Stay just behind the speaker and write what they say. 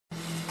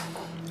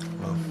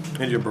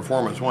Engine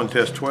Performance 1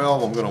 Test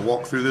 12. I'm going to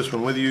walk through this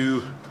one with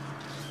you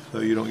so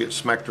you don't get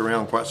smacked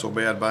around quite so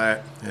bad by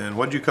it. And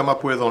what did you come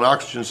up with on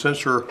oxygen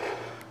sensor?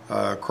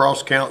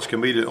 Cross counts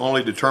can be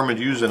only determined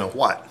using a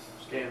what?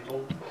 Scan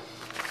tool.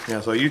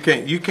 Yeah, so you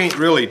can't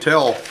really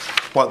tell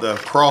what the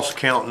cross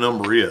count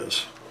number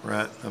is,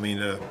 right? I mean,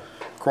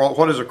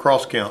 what is a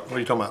cross count? What are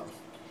you talking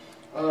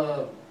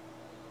about?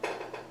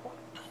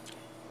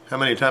 How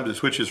many times it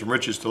switches from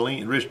rich to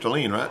lean,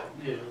 right?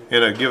 Yeah.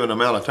 In a given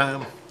amount of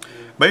time.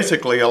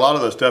 Basically, a lot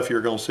of the stuff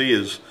you're going to see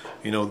is,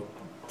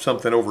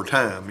 something over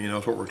time.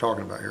 That's what we're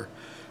talking about here.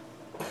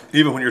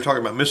 Even when you're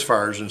talking about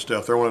misfires and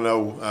stuff, they want to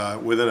know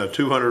within a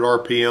 200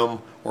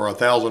 RPM or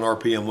 1,000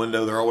 RPM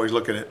window. They're always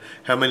looking at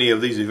how many of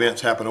these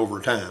events happen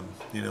over time.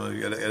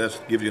 That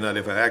gives you an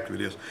idea of how active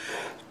it is.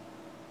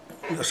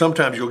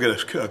 Sometimes you'll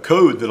get a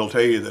code that'll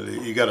tell you that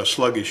you got a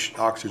sluggish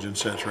oxygen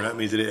sensor. That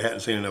means that it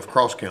hadn't seen enough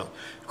cross count.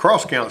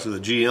 Cross counts is a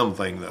GM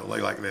thing, though.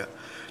 They like that.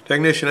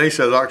 Technician A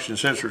says oxygen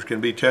sensors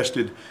can be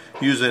tested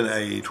using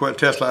a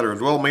test ladder, a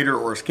dwell meter,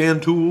 or a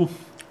scan tool.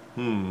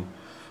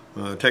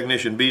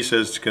 Technician B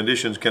says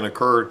conditions can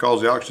occur that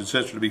cause the oxygen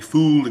sensor to be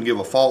fooled and give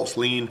a false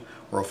lean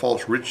or a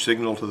false rich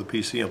signal to the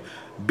PCM.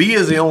 B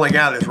is the only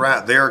guy that's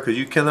right there because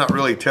you cannot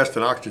really test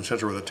an oxygen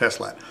sensor with a test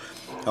light.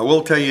 I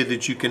will tell you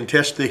that you can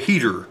test the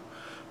heater.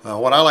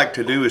 What I like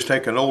to do is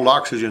take an old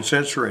oxygen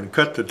sensor and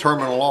cut the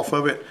terminal off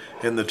of it,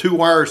 and the two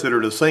wires that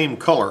are the same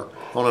color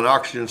on an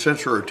oxygen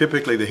sensor are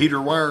typically the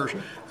heater wires.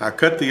 I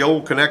cut the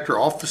old connector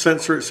off the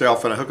sensor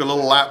itself and I hook a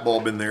little light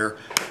bulb in there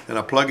and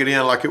I plug it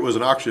in like it was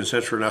an oxygen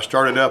sensor and I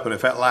start it up, and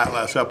if that light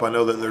lights up I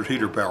know that there's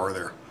heater power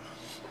there.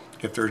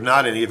 If there's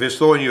not any, if it's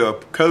throwing you a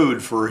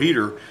code for a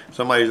heater,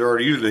 somebody's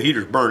already, usually the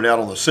heater's burned out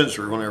on the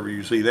sensor whenever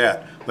you see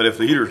that. But if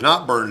the heater's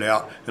not burned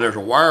out and there's a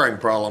wiring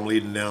problem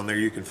leading down there,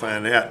 you can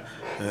find that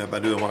by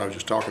doing what I was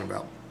just talking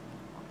about.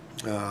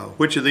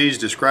 Which of these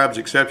describes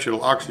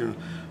acceptable oxygen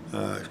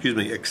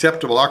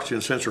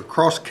sensor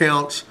cross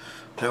counts?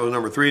 That was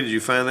number 3. Did you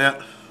find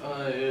that?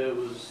 It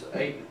was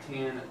 8 to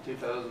 10 at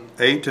 2000.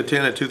 8 to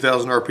 10 at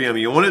 2000 RPM.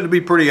 You want it to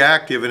be pretty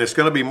active, and it's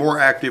going to be more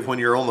active when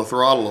you're on the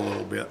throttle a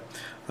little bit.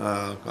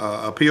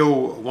 A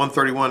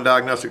P0131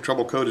 diagnostic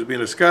trouble code is being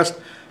discussed.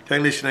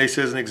 Technician A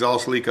says an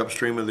exhaust leak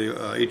upstream of the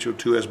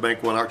HO2S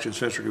Bank 1 oxygen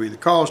sensor could be the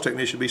cause.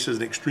 Technician B says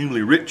an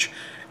extremely rich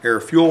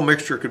air-fuel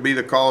mixture could be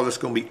the cause. It's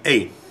going to be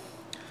A.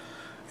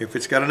 If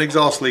it's got an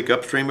exhaust leak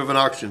upstream of an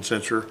oxygen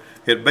sensor,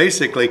 it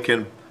basically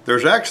can,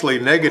 there's actually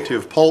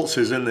negative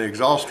pulses in the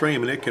exhaust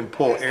stream and it can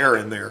pull air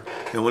in there.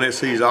 And when it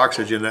sees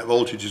oxygen, that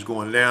voltage is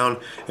going down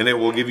and it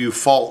will give you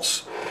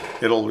false,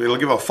 it'll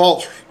give a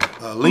false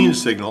lean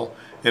signal,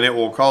 and it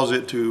will cause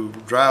it to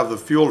drive the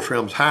fuel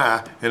trims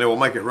high and it will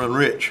make it run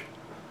rich.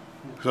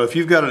 So if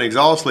you've got an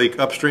exhaust leak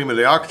upstream of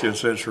the oxygen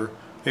sensor,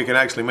 it can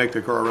actually make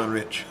the car run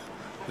rich.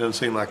 Doesn't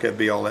seem like that'd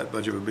be all that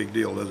much of a big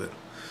deal, does it?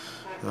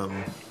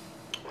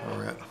 All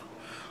right,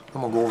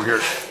 I'm gonna go over here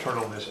and turn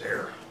on this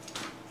air.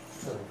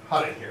 It's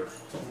hot in here.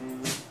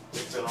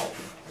 It's been off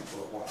for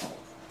a while.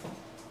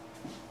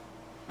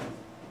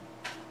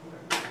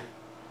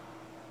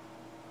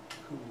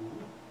 Cool.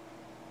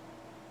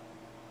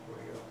 There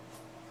we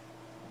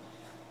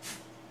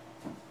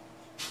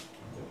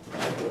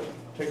go.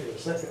 Take it a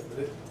second,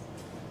 but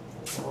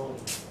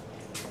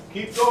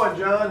keep going,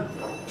 John.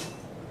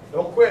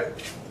 Don't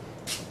quit.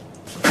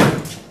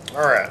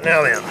 All right,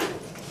 now then.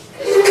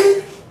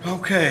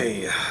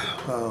 Okay.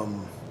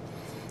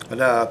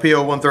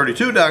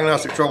 P0132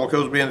 diagnostic trouble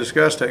codes being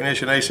discussed.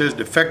 Technician A says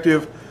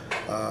defective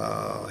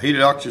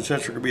heated oxygen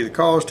sensor could be the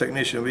cause.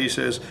 Technician B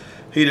says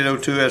heated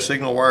O2S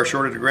signal wire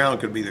shorted to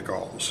ground could be the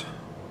cause.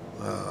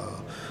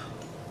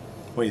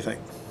 What do you think?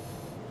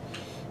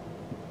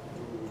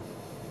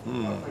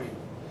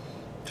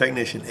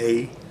 Technician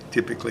A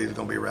typically is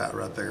going to be right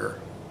there.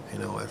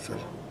 That's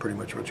pretty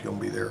much what's going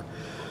to be there.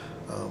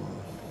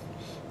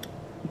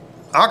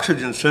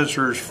 Oxygen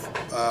sensors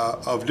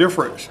of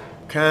different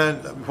kind.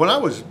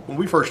 When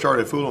we first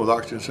started fooling with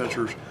oxygen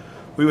sensors,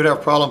 we would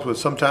have problems with,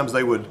 sometimes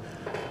they would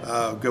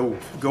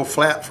go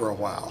flat for a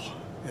while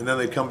and then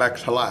they'd come back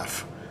to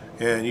life.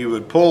 And you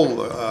would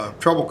pull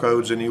trouble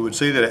codes and you would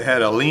see that it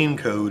had a lean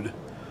code.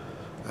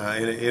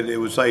 And it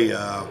would say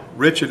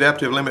rich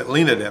adaptive limit,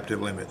 lean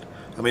adaptive limit.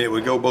 I mean, it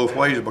would go both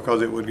ways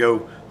because it would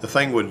go, the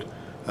thing would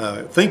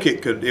think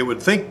it could,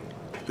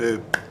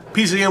 the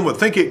PCM would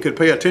think it could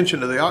pay attention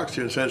to the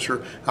oxygen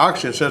sensor.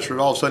 Oxygen sensor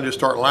would all of a sudden just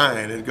start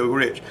lying. It'd go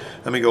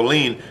go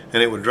lean,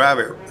 and it would drive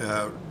it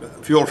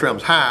fuel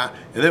trims high,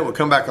 and then it would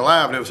come back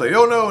alive, and it would say,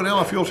 oh no, now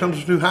my fuel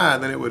trims are too high,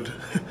 and then it would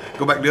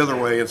go back the other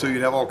way, and so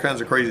you'd have all kinds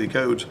of crazy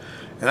codes.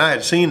 And I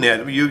had seen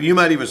that. You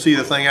might even see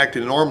the thing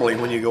acting normally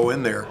when you go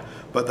in there,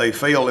 but they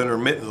fail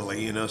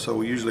intermittently,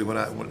 so usually when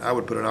I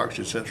would put an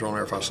oxygen sensor on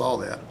there if I saw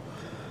that.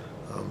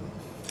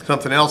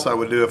 Something else I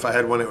would do if I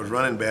had one that was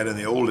running bad in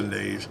the olden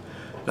days,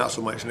 not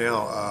so much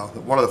now.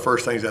 One of the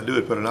first things I'd do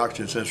is put an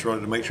oxygen sensor on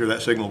it to make sure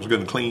that signal was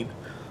good and clean,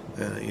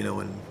 and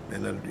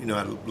then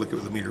I'd look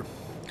at the meter.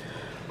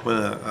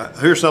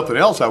 Here's something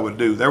else I would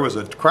do. There was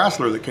a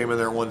Chrysler that came in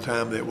there one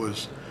time that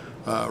was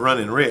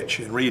running rich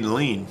and reading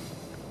lean,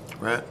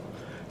 right?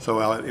 So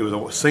it was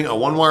a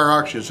one-wire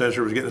oxygen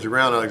sensor was getting to the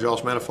ground out of the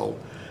exhaust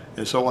manifold.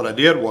 And so what I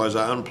did was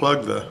I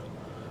unplugged the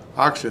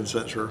oxygen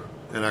sensor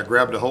and I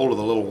grabbed a hold of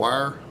the little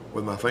wire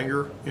with my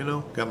finger, you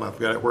know, got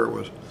it where it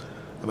was.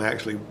 I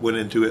actually went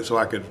into it so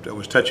I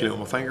was touching it with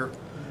my finger.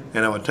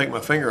 And I would take my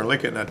finger and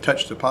lick it and I'd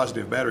touch the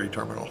positive battery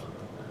terminal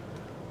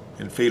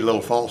and feed a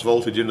little false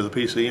voltage into the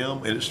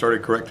PCM, and it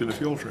started correcting the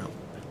fuel trim.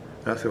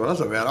 And I said, well, that's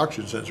a bad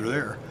oxygen sensor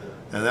there.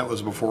 And that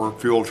was before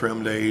fuel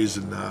trim days,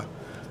 and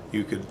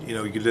you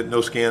could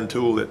no scan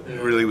tool that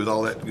really was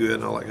all that good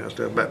and all that kind of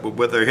stuff.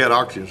 But they had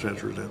oxygen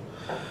sensors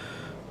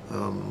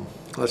in.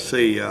 Let's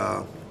see,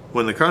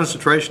 when the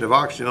concentration of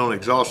oxygen on the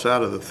exhaust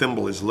side of the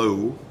thimble is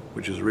low,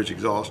 which is a rich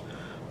exhaust,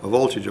 a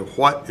voltage of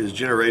what is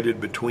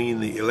generated between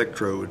the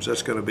electrodes?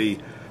 That's going to be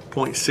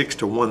 0.6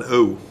 to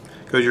 1.0,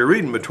 because you're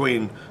reading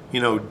between,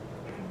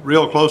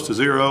 real close to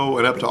 0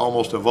 and up to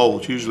almost a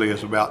volt. Usually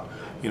it's about,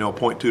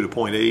 0.2 to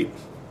 0.8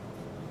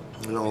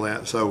 and all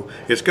that. So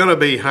it's going to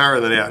be higher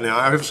than that. Now,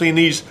 I've seen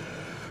these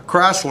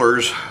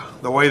Chryslers,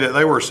 the way that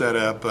they were set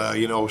up,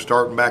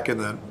 starting back in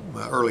the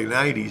early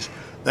 90s,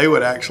 they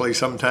would actually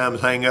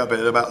sometimes hang up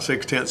at about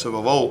 0.6 of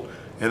a volt,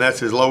 and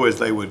that's as low as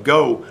they would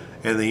go.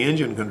 And the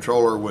engine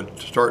controller would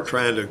start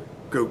trying to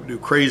go do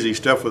crazy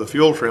stuff with the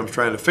fuel trims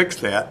trying to fix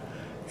that,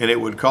 and it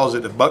would cause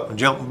it to buck and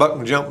jump, buck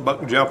and jump,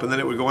 buck and jump, and then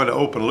it would go into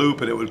open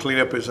loop and it would clean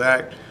up its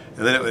act.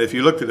 And then if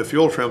you looked at the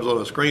fuel trims on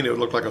the screen, it would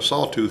look like a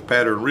sawtooth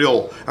pattern,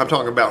 I'm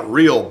talking about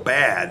real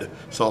bad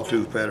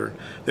sawtooth pattern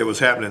that was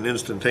happening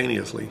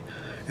instantaneously.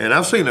 And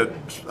I've seen an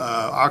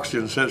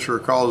oxygen sensor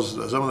cause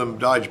some of them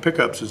Dodge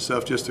pickups and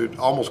stuff just to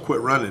almost quit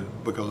running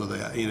because of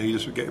that. You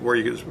just get where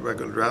you get back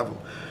to drive them.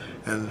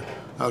 And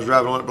I was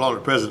driving one belonged to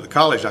the president of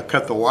college. I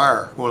cut the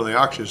wire, one of the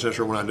oxygen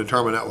sensor, when I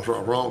determined that was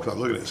wrong because I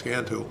was looking at the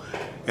scan tool.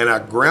 And I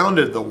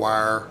grounded the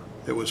wire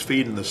that was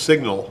feeding the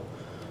signal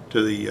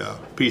to the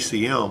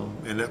PCM,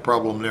 and that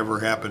problem never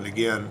happened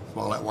again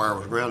while that wire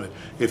was grounded.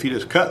 If you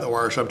just cut the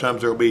wire, sometimes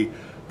there'll be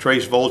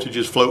trace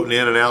voltages floating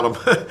in and out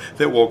of them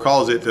that will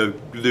cause it to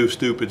do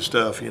stupid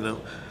stuff,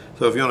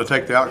 So if you want to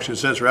take the oxygen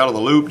sensor out of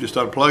the loop, just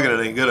unplugging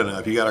it ain't good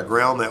enough. You got to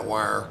ground that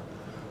wire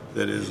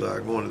that is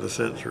going to the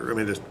sensor.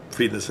 Just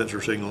feeding the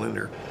sensor signal in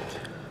there.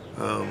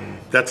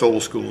 That's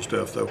old school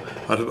stuff, though.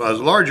 A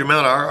large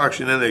amount of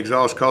oxygen in the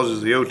exhaust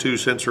causes the O2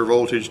 sensor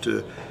voltage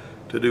to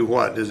do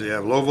what? Does it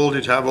have low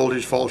voltage, high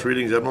voltage, false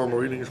readings, abnormal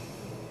readings?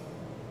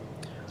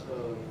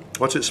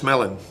 What's it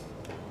smelling?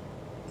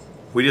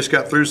 We just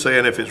got through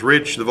saying if it's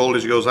rich, the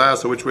voltage goes high,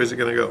 so which way is it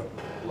going to go?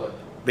 Left.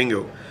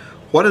 Bingo.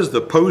 What does the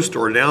post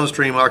or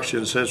downstream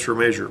oxygen sensor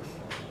measure?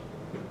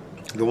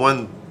 The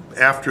one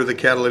after the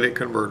catalytic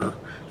converter.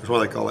 That's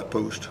why they call it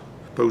post.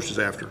 Post is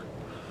after.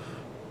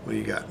 What do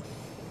you got?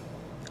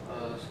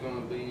 It's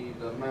going to be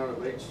the amount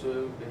of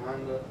H2O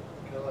behind the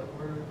catalytic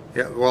converter.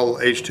 Yeah, well,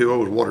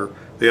 H2O is water.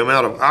 The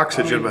amount of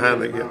oxygen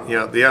behind the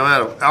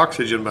amount of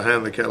oxygen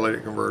behind the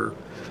catalytic converter.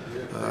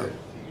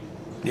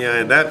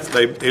 And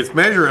it's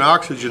measuring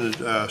oxygen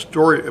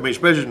storage.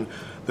 It's measuring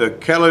the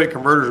catalytic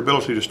converter's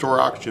ability to store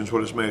oxygen is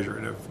what it's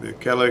measuring. If the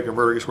catalytic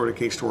converter gets where it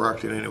can't store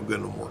oxygen, it ain't no good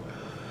no more.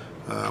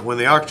 When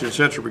the oxygen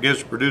sensor begins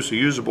to produce a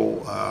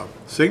usable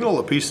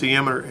signal, the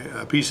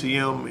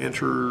PCM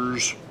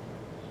enters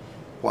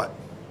what?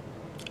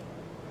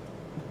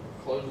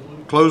 Closed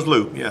loop. Closed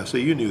loop. Yeah, see,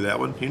 you knew that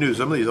one. You knew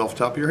some of these off the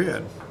top of your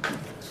head.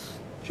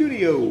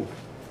 Judio,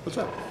 what's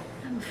up?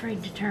 I'm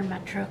afraid to turn my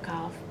truck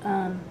off.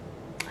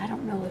 I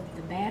don't know if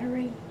the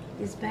battery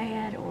is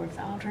bad or if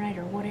the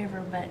alternator or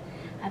whatever, but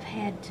I've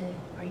had to,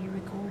 are you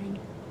recording?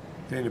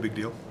 Ain't a big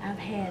deal. I've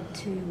had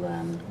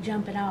to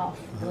jump it off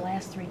the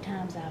last 3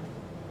 times I've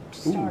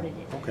started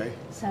it. Okay.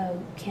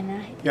 So can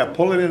I? Yeah,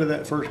 pull it into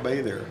that first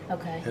bay there.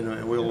 Okay.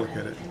 And we'll look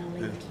at it. And I'll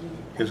leave it to you.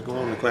 It's going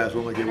on the class.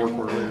 We'll make it work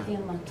for it I'm later. going to give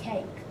them a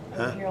cake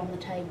over here on the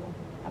table.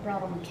 I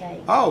brought them a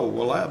cake. Oh,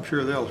 well, I'm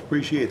sure they'll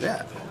appreciate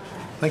that.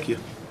 Thank you.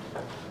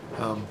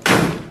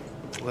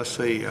 Let's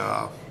see.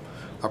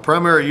 Our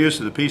primary use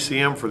of the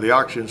PCM for the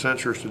oxygen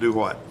sensors to do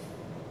what?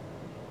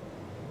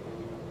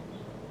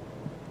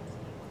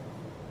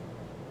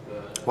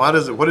 What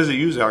does it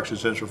use the oxygen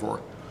sensor for?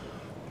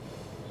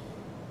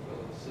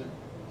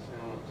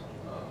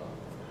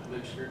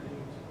 Mixture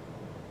needs.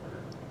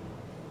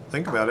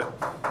 Think about it.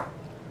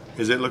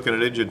 Is it looking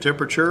at engine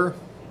temperature?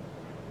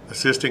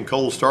 Assisting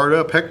cold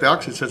startup? Heck, the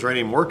oxygen sensor ain't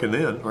even working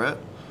then, right?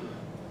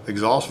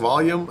 Exhaust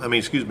volume?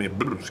 excuse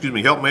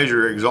me, help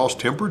measure exhaust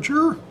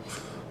temperature?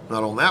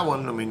 Not on that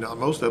one. Not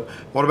most of them.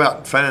 What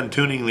about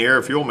fine-tuning the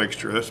air-fuel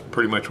mixture? That's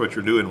pretty much what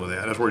you're doing with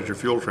that. That's what your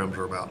fuel trims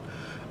are about.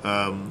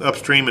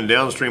 Upstream and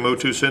downstream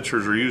O2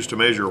 sensors are used to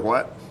measure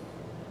what?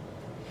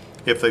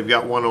 If they've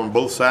got one on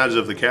both sides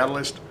of the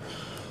catalyst,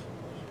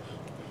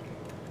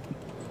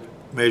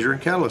 measuring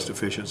catalyst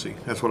efficiency.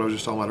 That's what I was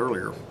just talking about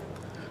earlier.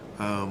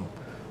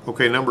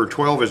 Okay, number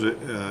 12 is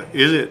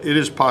it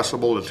is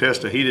possible to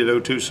test a heated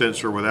O2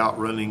 sensor without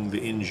running the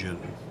engine.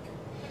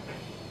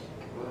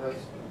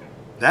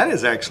 That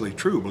is actually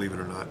true, believe it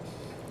or not.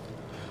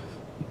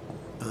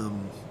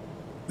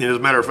 And as a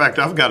matter of fact,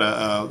 I've got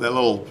that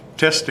little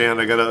test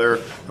stand I got out there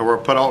where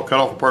I cut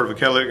off a part of a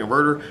catalytic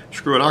converter,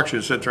 screw an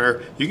oxygen sensor in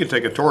there. You can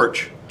take a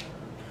torch,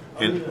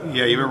 and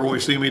yeah, you remember when you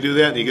see me do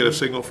that, and you get a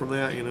signal from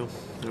that, you know.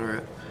 All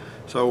right.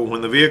 So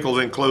when the vehicle's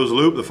in closed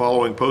loop, the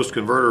following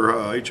post-converter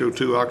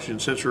HO2 oxygen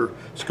sensor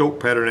scope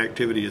pattern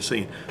activity is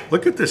seen.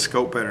 Look at this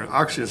scope pattern,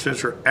 oxygen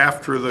sensor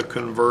after the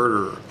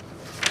converter.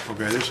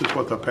 Okay, this is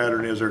what the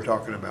pattern is they're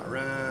talking about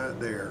right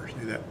there.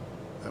 See that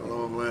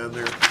long line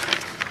there?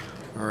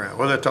 All right,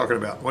 what are they talking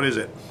about? What is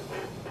it?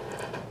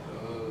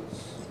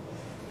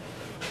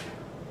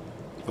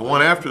 The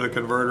one after the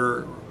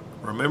converter,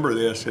 remember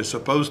this, is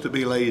supposed to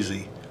be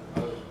lazy.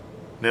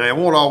 Now, it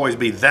won't always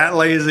be that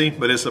lazy,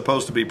 but it's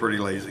supposed to be pretty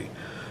lazy.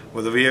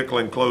 With the vehicle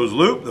in closed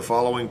loop, the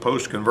following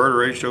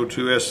post-converter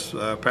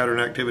HO2S pattern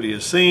activity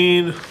is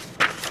seen.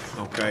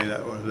 Okay,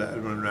 that was that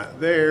one right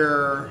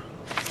there.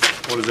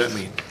 What does that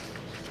mean?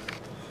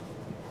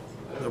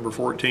 Number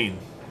 14.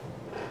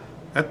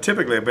 That's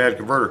typically a bad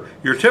converter.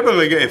 You're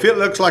typically, if it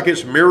looks like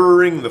it's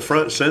mirroring the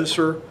front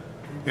sensor,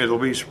 it'll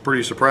be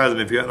pretty surprising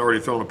if you hadn't already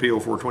thrown a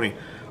PO420.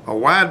 A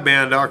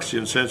wideband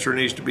oxygen sensor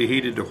needs to be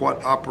heated to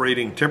what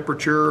operating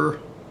temperature?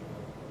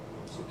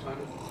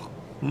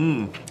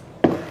 No,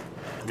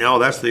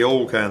 that's the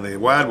old kind. The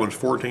wide one's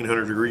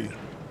 1400 degrees.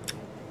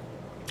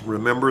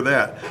 Remember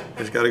that.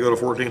 It's got to go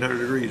to 1400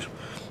 degrees.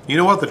 You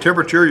know what the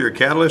temperature your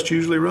catalyst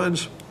usually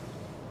runs?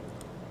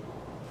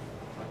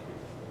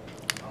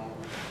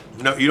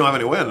 No, you don't have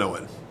any way of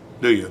knowing,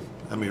 do you?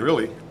 I mean,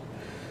 really?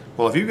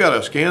 Well, if you've got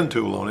a scan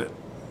tool on it,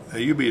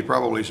 you'd be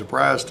probably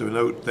surprised to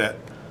note that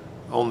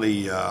on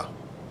the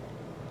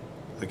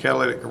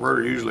catalytic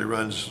converter usually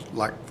runs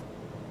like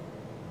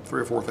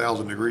 3,000 or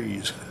 4,000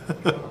 degrees.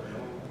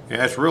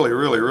 Yeah, it's really,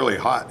 really, really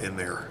hot in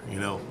there, you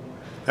know.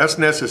 That's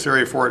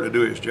necessary for it to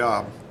do its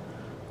job.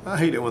 I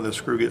hate it when the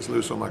screw gets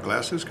loose on my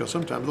glasses because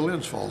sometimes the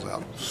lens falls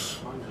out.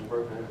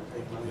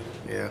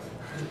 Yeah,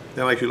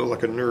 that makes you look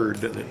like a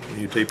nerd, doesn't it,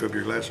 when you tape up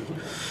your glasses?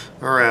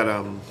 All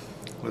right,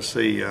 let's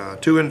see.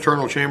 2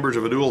 internal chambers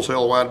of a dual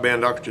cell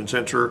wideband oxygen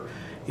sensor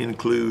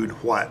include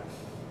what?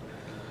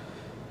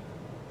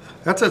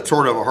 That's a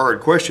sort of a hard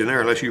question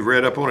there unless you've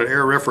read up on it.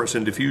 Air reference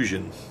and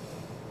diffusion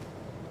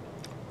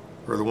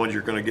are the ones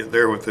you're going to get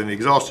there with. And the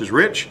exhaust is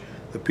rich.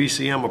 The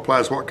PCM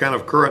applies what kind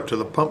of current to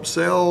the pump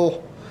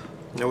cell?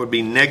 That would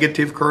be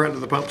negative current to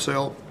the pump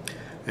cell.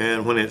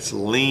 And when it's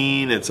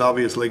lean, it's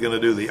obviously going to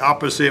do the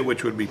opposite,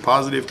 which would be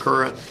positive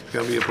current. It's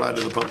going to be applied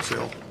to the pump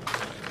cell.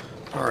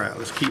 All right,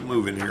 let's keep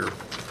moving here.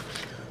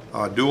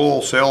 A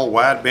dual cell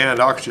wideband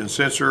oxygen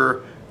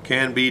sensor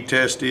can be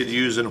tested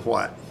using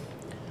what?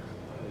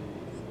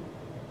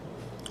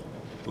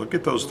 Look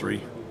at those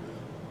three.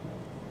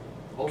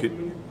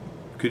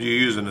 Could you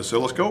use an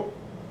oscilloscope,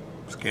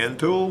 scan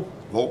tool,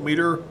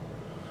 voltmeter?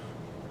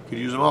 Could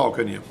use them all,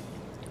 couldn't you?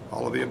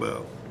 All of the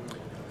above.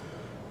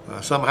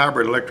 Some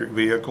hybrid electric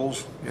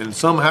vehicles. In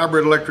some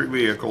hybrid electric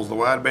vehicles, the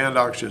wideband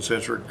oxygen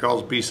sensor can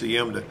cause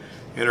PCM to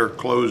enter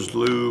closed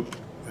loop.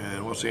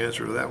 And what's the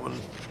answer to that one?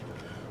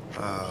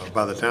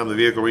 By the time the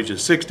vehicle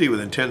reaches 60,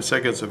 within 10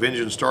 seconds of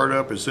engine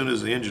startup, as soon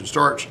as the engine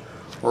starts,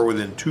 or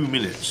within 2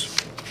 minutes.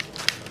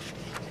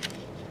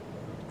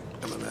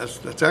 I mean,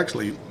 that's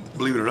actually,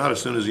 believe it or not,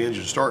 as soon as the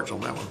engine starts on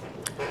that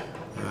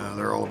one.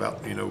 They're all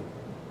about, you know,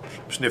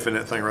 sniffing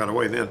that thing right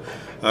away then.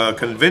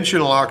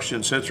 Conventional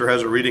oxygen sensor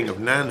has a reading of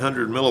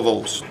 900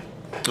 millivolts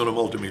on a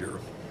multimeter.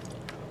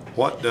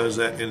 What does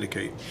that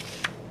indicate?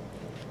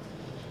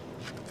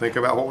 Think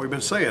about what we've been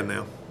saying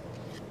now.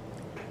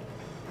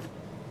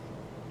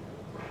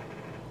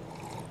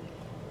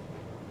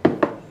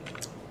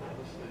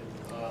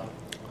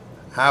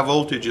 High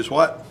voltage is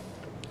what?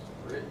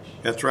 Rich.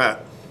 That's right.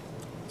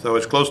 So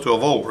it's close to a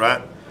volt,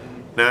 right?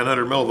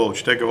 900 millivolts.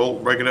 You take a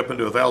volt, break it up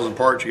into 1,000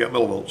 parts, you got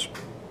millivolts.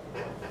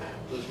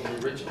 So it's going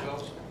to be rich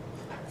exhaust?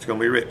 It's going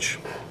to be rich.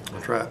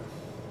 That's right.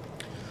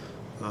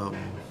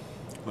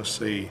 Let's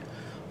see.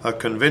 A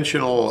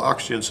conventional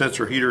oxygen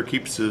sensor heater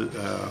keeps it,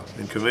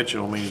 and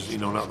conventional means, you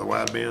know, not the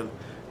wideband,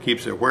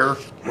 keeps it where?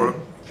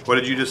 What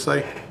did you just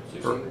say?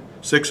 600.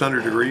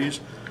 600 degrees.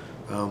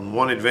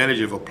 One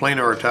advantage of a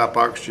planar type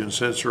oxygen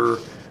sensor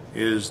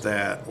is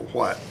that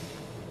what?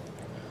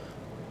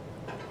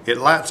 It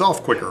lights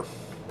off quicker.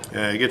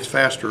 It gets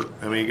faster.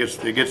 I mean,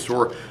 it gets to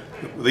where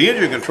the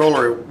engine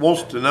controller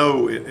wants to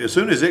know, as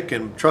soon as it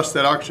can trust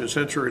that oxygen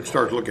sensor, it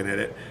starts looking at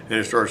it and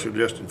it starts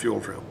adjusting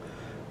fuel trim.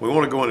 We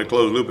want to go into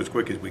closed loop as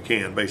quick as we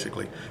can,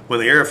 basically. When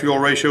the air-fuel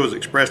ratio is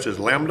expressed as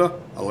lambda,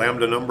 a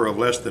lambda number of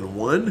less than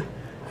 1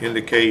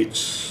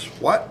 indicates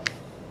what?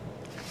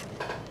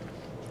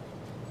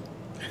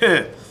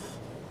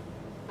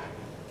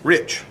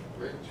 Rich.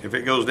 If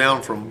it goes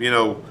down from, you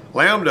know,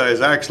 lambda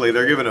is actually,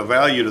 they're giving a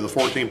value to the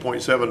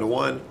 14.7 to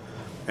 1,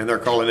 and they're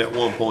calling it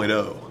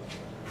 1.0.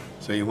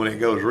 See, when it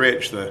goes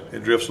rich,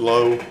 it drifts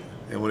low,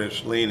 and when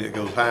it's lean, it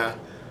goes high.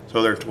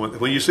 So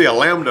when you see a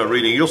lambda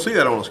reading, you'll see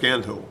that on a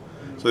scan tool.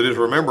 So just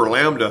remember,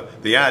 lambda,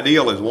 the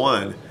ideal is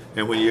 1,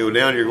 and when you go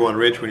down, you're going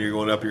rich. When you're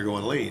going up, you're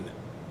going lean.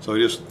 So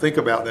just think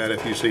about that.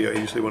 If you see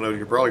one of those,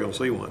 you're probably going to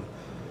see one.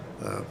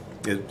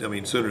 I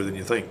mean, sooner than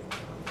you think.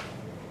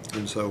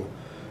 And so,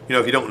 you know,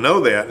 if you don't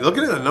know that,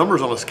 looking at the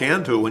numbers on a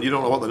scan tool when you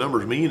don't know what the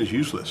numbers mean is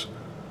useless.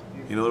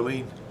 You know what I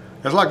mean?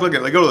 It's like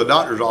looking, they go to the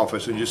doctor's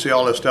office and you see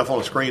all this stuff on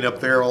the screen up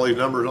there, all these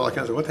numbers and all that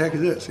kind of stuff. What the heck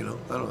is this? You know,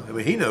 I don't know. I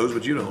mean, he knows,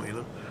 but you don't, you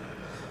know,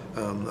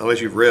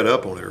 unless you've read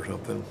up on it or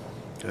something.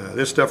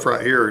 This stuff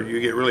right here, you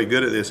get really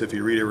good at this if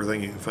you read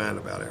everything you can find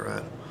about it,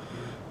 right?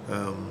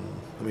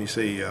 Let me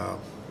see.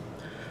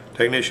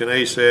 Technician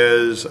A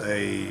says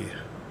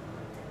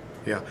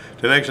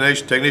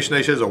Technician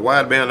A says a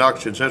wideband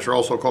oxygen sensor,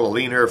 also called a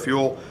lean air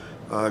fuel,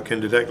 can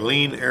detect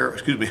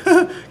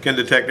can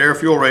detect air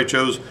fuel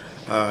ratios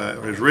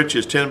as rich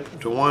as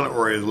 10-1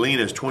 or as lean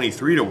as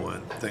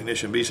 23-1.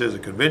 Technician B says a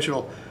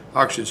conventional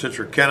oxygen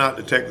sensor cannot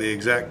detect the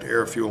exact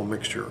air fuel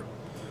mixture.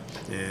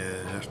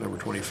 And that's number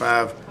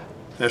 25.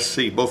 That's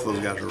C. Both of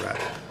those guys are right.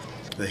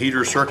 The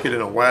heater circuit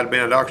in a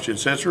wideband oxygen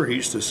sensor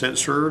heats the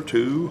sensor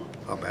to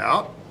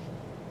about.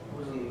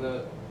 Wasn't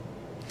that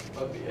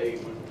up the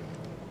 8 one?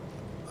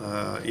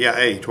 Yeah,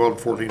 A,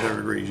 12 to 1400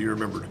 degrees. You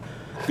remembered.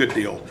 Good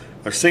deal.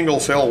 A single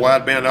cell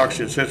wideband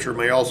oxygen sensor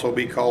may also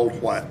be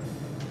called what?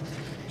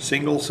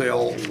 Single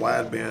cell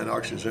wideband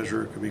oxygen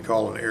sensor could be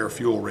called an air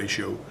fuel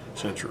ratio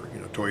sensor.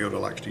 You know, Toyota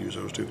likes to use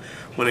those too.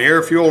 When the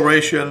air fuel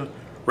ration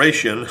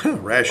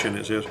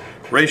it says,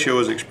 ratio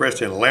is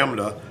expressed in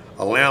lambda.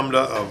 A lambda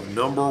of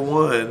number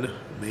 1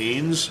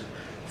 means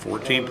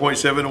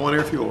 14.7 to 1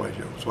 air fuel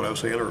ratio. That's what I was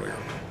saying earlier.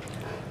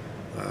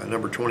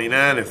 Number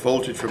 29, if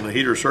voltage from the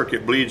heater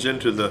circuit bleeds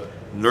into the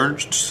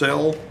Nernst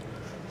cell,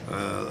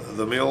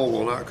 the mill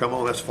will not come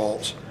on. That's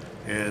false.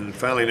 And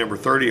finally, number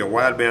 30, a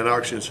wideband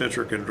oxygen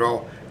sensor can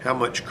draw how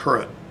much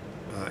current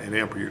in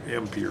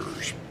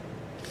amperes?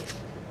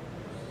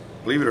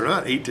 Believe it or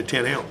not, 8 to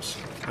 10 amps.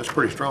 That's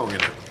pretty strong,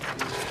 isn't it?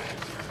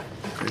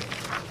 Okay.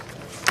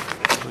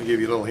 I'll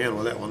give you a little hand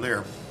with that one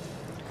there.